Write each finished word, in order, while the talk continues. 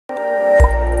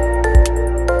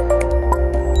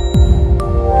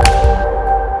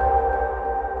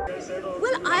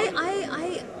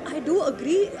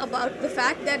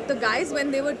the guys,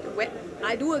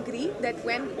 I do agree that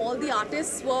when all the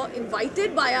artists were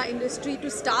invited by our industry to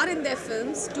star in their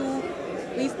films,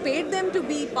 we've paid them to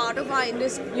be part of our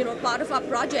industry, part of our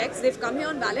projects. They've come here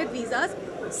on valid visas.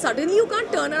 Suddenly you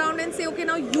can't turn around and say, okay,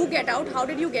 now you get out. How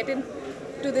did you get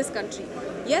into this country?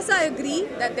 Yes, I agree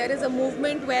that there is a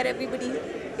movement where everybody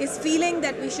is feeling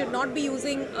that we should not be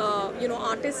using,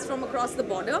 artists from across the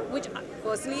border, which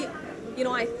personally,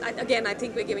 I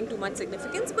think we're giving too much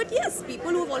significance. But yes, people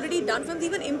who've already done films,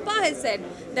 even Impa has said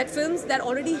that films that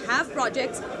already have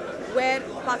projects where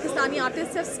Pakistani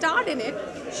artists have starred in it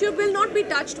will not be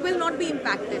touched, will not be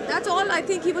impacted. That's all I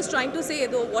think he was trying to say,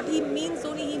 though what he means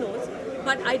only he knows.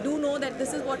 But I do know that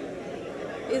this is what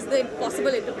is the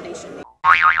possible interpretation.